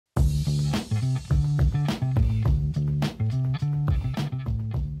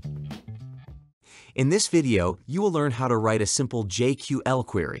In this video, you will learn how to write a simple JQL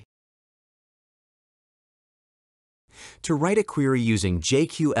query. To write a query using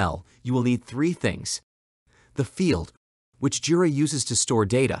JQL, you will need three things: the field, which Jira uses to store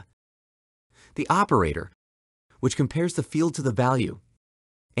data; the operator, which compares the field to the value;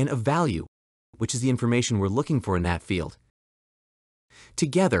 and a value, which is the information we're looking for in that field.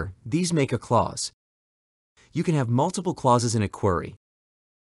 Together, these make a clause. You can have multiple clauses in a query.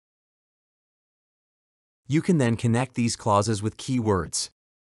 You can then connect these clauses with keywords.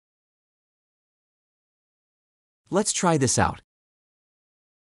 Let's try this out.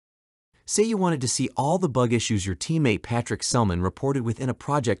 Say you wanted to see all the bug issues your teammate Patrick Selman reported within a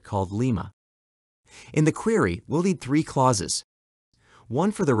project called Lima. In the query, we'll need three clauses: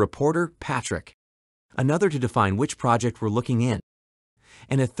 one for the reporter, Patrick, another to define which project we're looking in,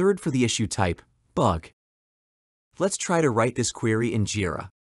 and a third for the issue type, bug. Let's try to write this query in Jira.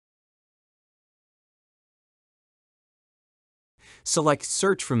 Select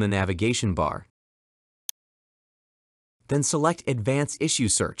Search from the navigation bar. Then select Advanced Issue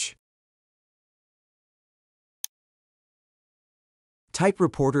Search. Type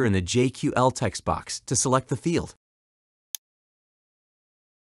Reporter in the JQL text box to select the field.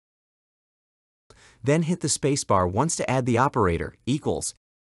 Then hit the spacebar once to add the operator, equals,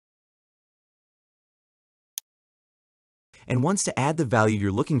 and once to add the value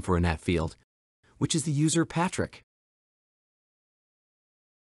you're looking for in that field, which is the user Patrick.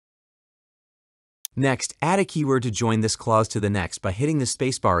 Next, add a keyword to join this clause to the next by hitting the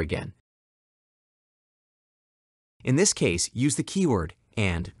spacebar again. In this case, use the keyword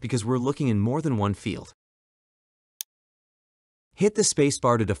 "and" because we're looking in more than one field. Hit the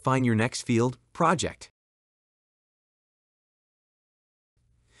spacebar to define your next field, project.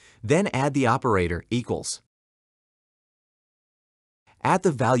 Then add the operator, equals. Add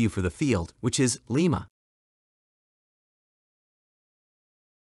the value for the field, which is Lima.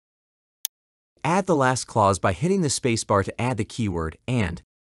 Add the last clause by hitting the spacebar to add the keyword "and",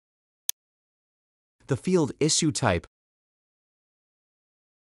 the field issue type,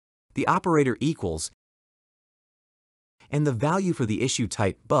 the operator equals, and the value for the issue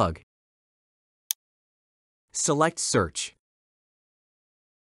type, bug. Select Search.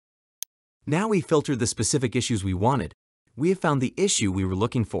 Now we filtered the specific issues we wanted. We have found the issue we were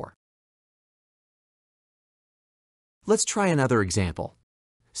looking for. Let's try another example.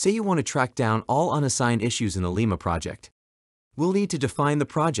 Say you want to track down all unassigned issues in the Lima project. We'll need to define the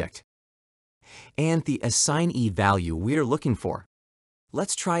project and the assignee value we are looking for.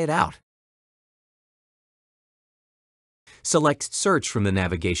 Let's try it out. Select Search from the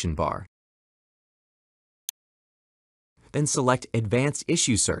navigation bar. Then select Advanced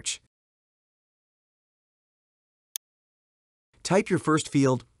Issue Search. Type your first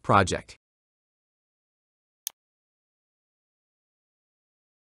field, project.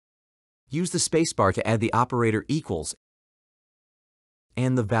 Use the spacebar to add the operator equals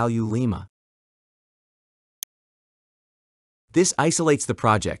and the value Lima. This isolates the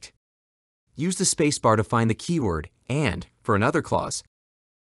project. Use the spacebar to find the keyword "and" for another clause.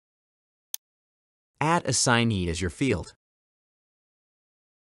 Add assignee as your field.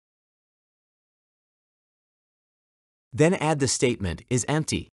 Then add the statement "is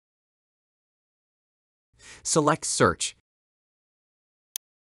empty." Select Search.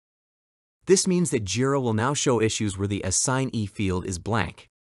 This means that Jira will now show issues where the assignee field is blank.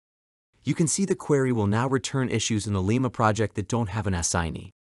 You can see the query will now return issues in the Lima project that don't have an assignee.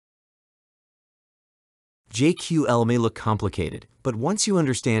 JQL may look complicated, but once you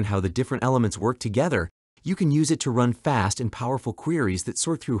understand how the different elements work together, you can use it to run fast and powerful queries that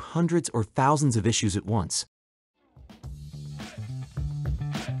sort through hundreds or thousands of issues at once.